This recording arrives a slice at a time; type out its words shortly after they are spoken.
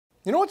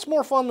You know what's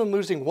more fun than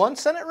losing one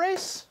Senate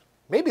race?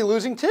 Maybe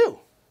losing two.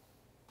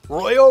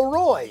 Roy, oh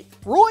Roy.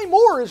 Roy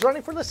Moore is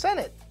running for the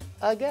Senate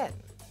again,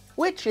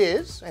 which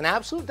is an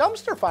absolute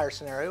dumpster fire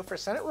scenario for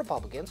Senate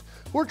Republicans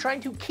who are trying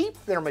to keep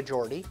their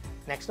majority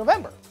next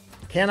November.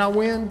 Can I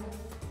win?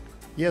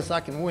 Yes, I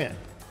can win.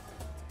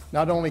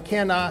 Not only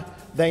can I,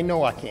 they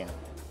know I can.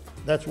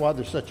 That's why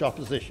there's such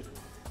opposition.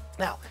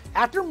 Now,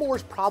 after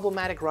Moore's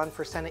problematic run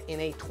for Senate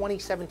in a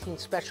 2017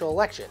 special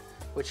election,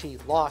 which he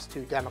lost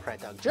to Democrat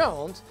Doug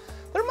Jones,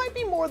 there might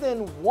be more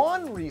than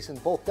one reason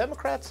both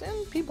Democrats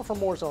and people from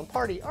Moore's own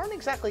party aren't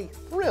exactly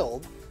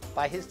thrilled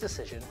by his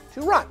decision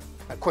to run.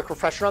 A quick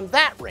refresher on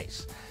that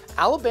race.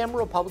 Alabama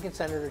Republican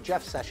Senator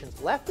Jeff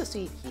Sessions left the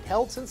seat he'd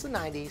held since the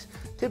 90s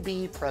to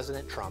be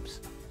President Trump's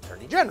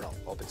Attorney General.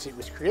 Open seat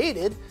was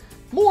created.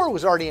 Moore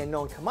was already a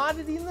known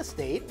commodity in the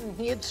state, and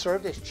he had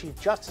served as Chief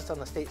Justice on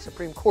the state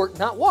Supreme Court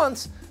not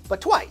once,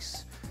 but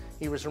twice.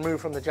 He was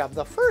removed from the job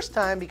the first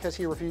time because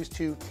he refused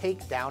to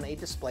take down a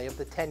display of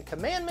the Ten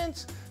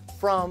Commandments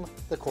from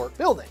the court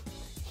building.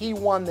 He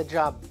won the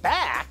job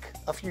back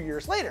a few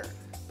years later,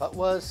 but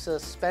was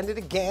suspended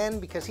again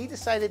because he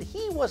decided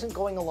he wasn't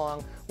going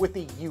along with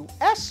the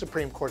U.S.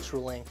 Supreme Court's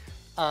ruling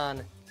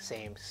on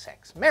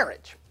same-sex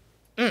marriage.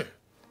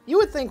 You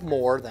would think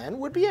Moore, then,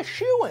 would be a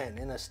shoo-in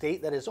in a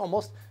state that is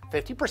almost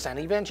 50%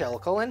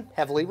 evangelical and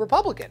heavily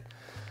Republican.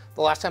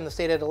 The last time the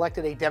state had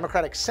elected a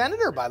Democratic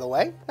senator, by the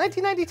way,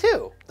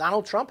 1992.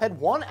 Donald Trump had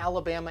won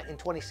Alabama in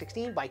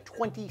 2016 by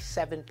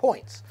 27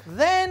 points.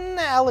 Then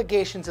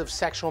allegations of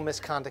sexual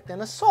misconduct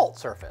and assault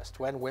surfaced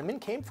when women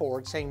came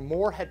forward saying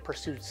Moore had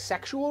pursued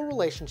sexual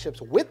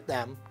relationships with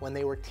them when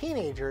they were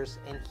teenagers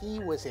and he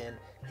was in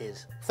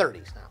his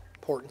 30s now.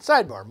 Important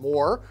sidebar,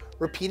 Moore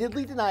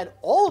repeatedly denied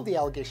all of the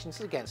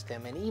allegations against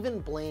him and even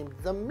blamed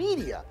the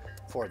media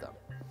for them.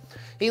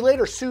 He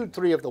later sued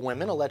 3 of the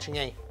women, alleging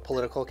a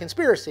political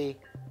conspiracy.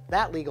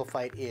 That legal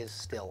fight is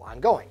still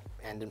ongoing.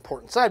 And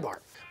important sidebar,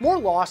 Moore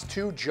lost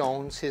to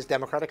Jones, his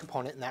Democratic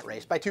opponent in that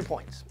race, by 2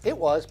 points. It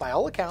was, by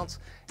all accounts,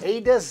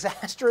 a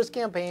disastrous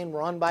campaign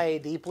run by a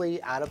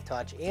deeply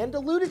out-of-touch and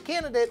deluded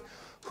candidate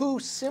who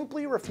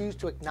simply refused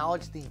to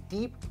acknowledge the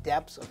deep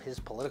depths of his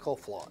political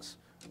flaws,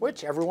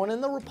 which everyone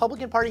in the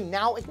Republican Party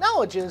now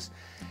acknowledges,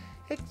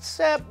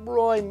 except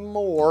Roy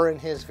Moore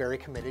and his very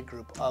committed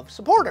group of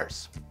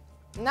supporters.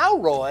 Now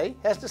Roy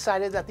has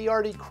decided that the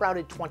already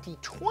crowded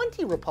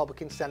 2020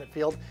 Republican Senate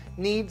field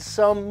needs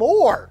some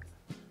more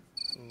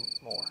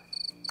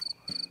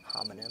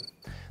homonym.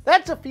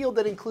 That's a field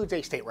that includes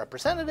a state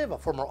representative, a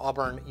former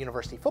Auburn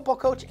University football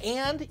coach,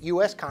 and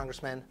U.S.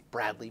 Congressman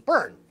Bradley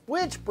Byrne.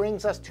 Which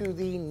brings us to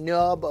the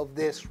nub of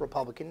this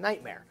Republican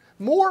nightmare.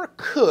 Moore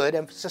could,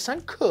 emphasis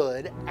on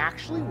could,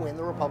 actually win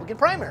the Republican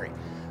primary.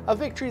 A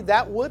victory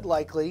that would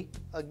likely,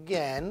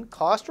 again,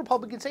 cost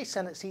Republicans a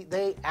Senate seat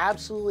they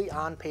absolutely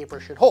on paper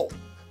should hold.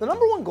 The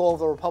number one goal of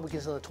the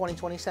Republicans in the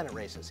 2020 Senate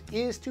races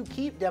is to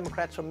keep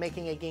Democrats from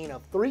making a gain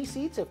of 3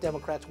 seats if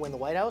Democrats win the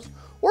White House,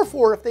 or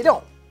 4 if they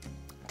don't.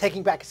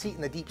 Taking back a seat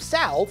in the Deep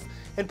South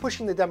and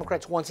pushing the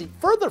Democrats 1 seat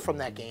further from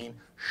that gain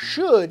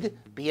should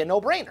be a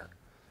no-brainer.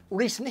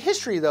 Recent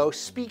history, though,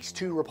 speaks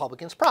to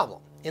Republicans' problem.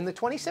 In the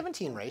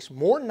 2017 race,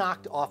 Moore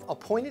knocked off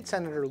appointed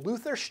Senator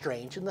Luther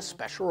Strange in the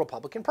special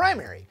Republican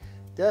primary,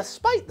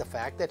 despite the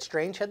fact that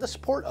Strange had the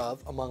support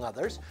of, among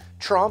others,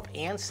 Trump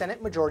and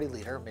Senate Majority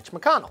Leader Mitch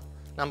McConnell.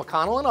 Now,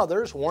 McConnell and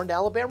others warned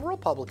Alabama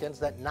Republicans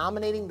that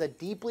nominating the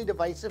deeply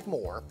divisive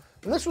Moore,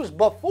 and this was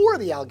before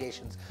the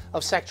allegations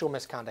of sexual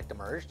misconduct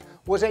emerged,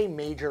 was a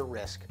major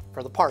risk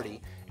for the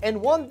party,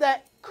 and one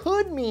that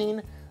could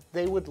mean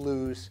they would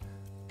lose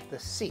the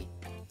seat.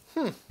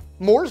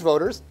 Moore's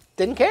voters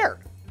didn't care.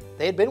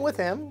 They had been with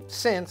him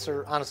since,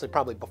 or honestly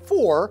probably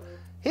before,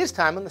 his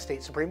time on the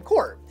state Supreme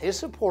Court. His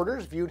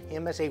supporters viewed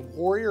him as a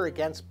warrior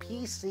against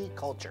PC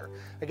culture,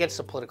 against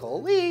the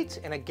political elites,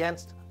 and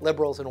against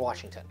liberals in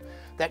Washington.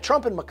 That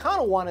Trump and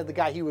McConnell wanted the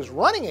guy he was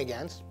running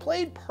against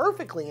played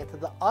perfectly into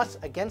the us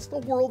against the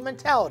world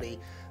mentality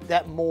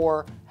that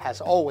Moore has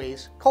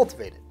always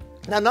cultivated.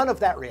 Now, none of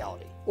that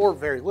reality, or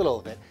very little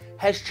of it,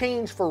 has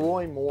changed for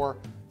Roy Moore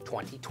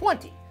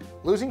 2020.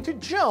 Losing to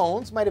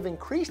Jones might have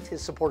increased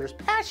his supporters'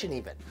 passion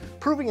even,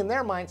 proving in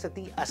their minds that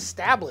the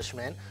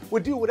establishment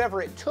would do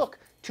whatever it took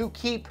to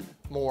keep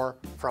Moore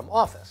from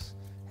office.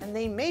 And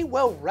they may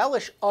well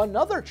relish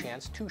another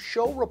chance to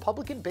show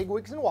Republican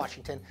bigwigs in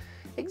Washington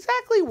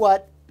exactly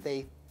what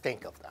they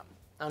think of them.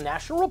 Now,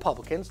 national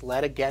Republicans,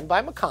 led again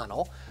by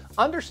McConnell,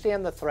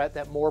 understand the threat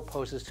that Moore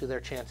poses to their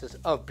chances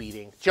of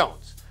beating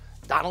Jones.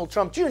 Donald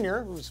Trump Jr.,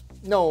 who's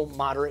no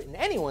moderate in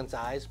anyone's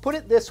eyes, put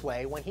it this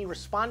way when he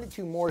responded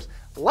to Moore's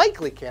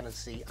likely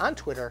candidacy on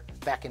Twitter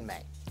back in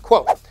May.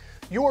 Quote,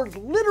 "You're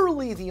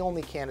literally the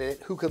only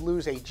candidate who could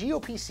lose a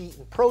GOP seat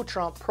in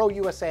pro-Trump,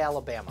 pro-USA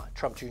Alabama,"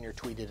 Trump Jr.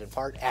 tweeted in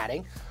part,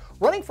 adding,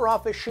 "Running for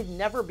office should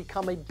never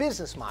become a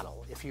business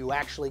model. If you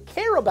actually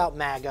care about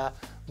MAGA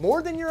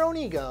more than your own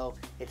ego,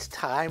 it's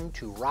time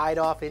to ride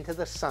off into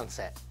the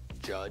sunset,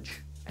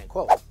 Judge." End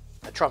quote.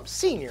 Trump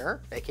Sr.,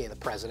 aka the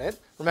president,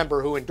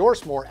 remember, who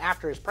endorsed Moore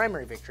after his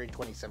primary victory in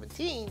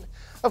 2017,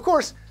 of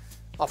course,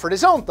 offered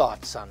his own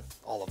thoughts on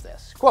all of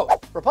this. Quote,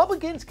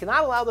 Republicans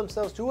cannot allow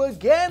themselves to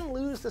again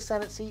lose the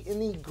Senate seat in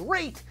the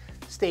great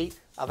state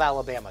of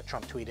Alabama,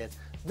 Trump tweeted.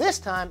 This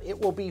time it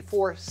will be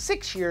for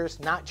 6 years,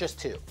 not just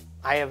 2.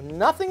 I have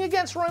nothing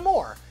against Roy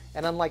Moore,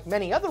 and unlike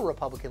many other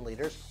Republican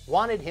leaders,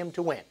 wanted him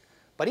to win.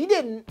 But he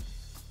didn't,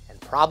 and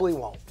probably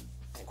won't.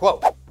 End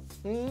quote.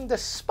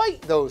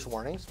 Despite those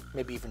warnings,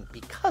 maybe even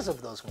because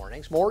of those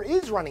warnings, Moore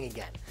is running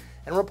again.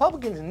 And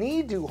Republicans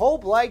need to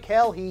hope like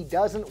hell he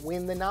doesn't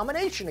win the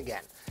nomination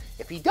again.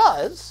 If he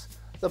does,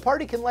 the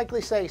party can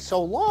likely say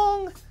so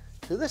long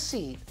to the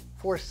seat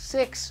for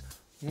 6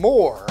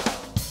 more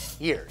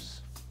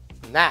years.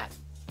 And that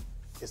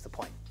is the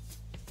point.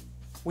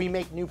 We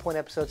make New Point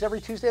episodes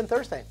every Tuesday and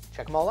Thursday.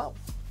 Check them all out.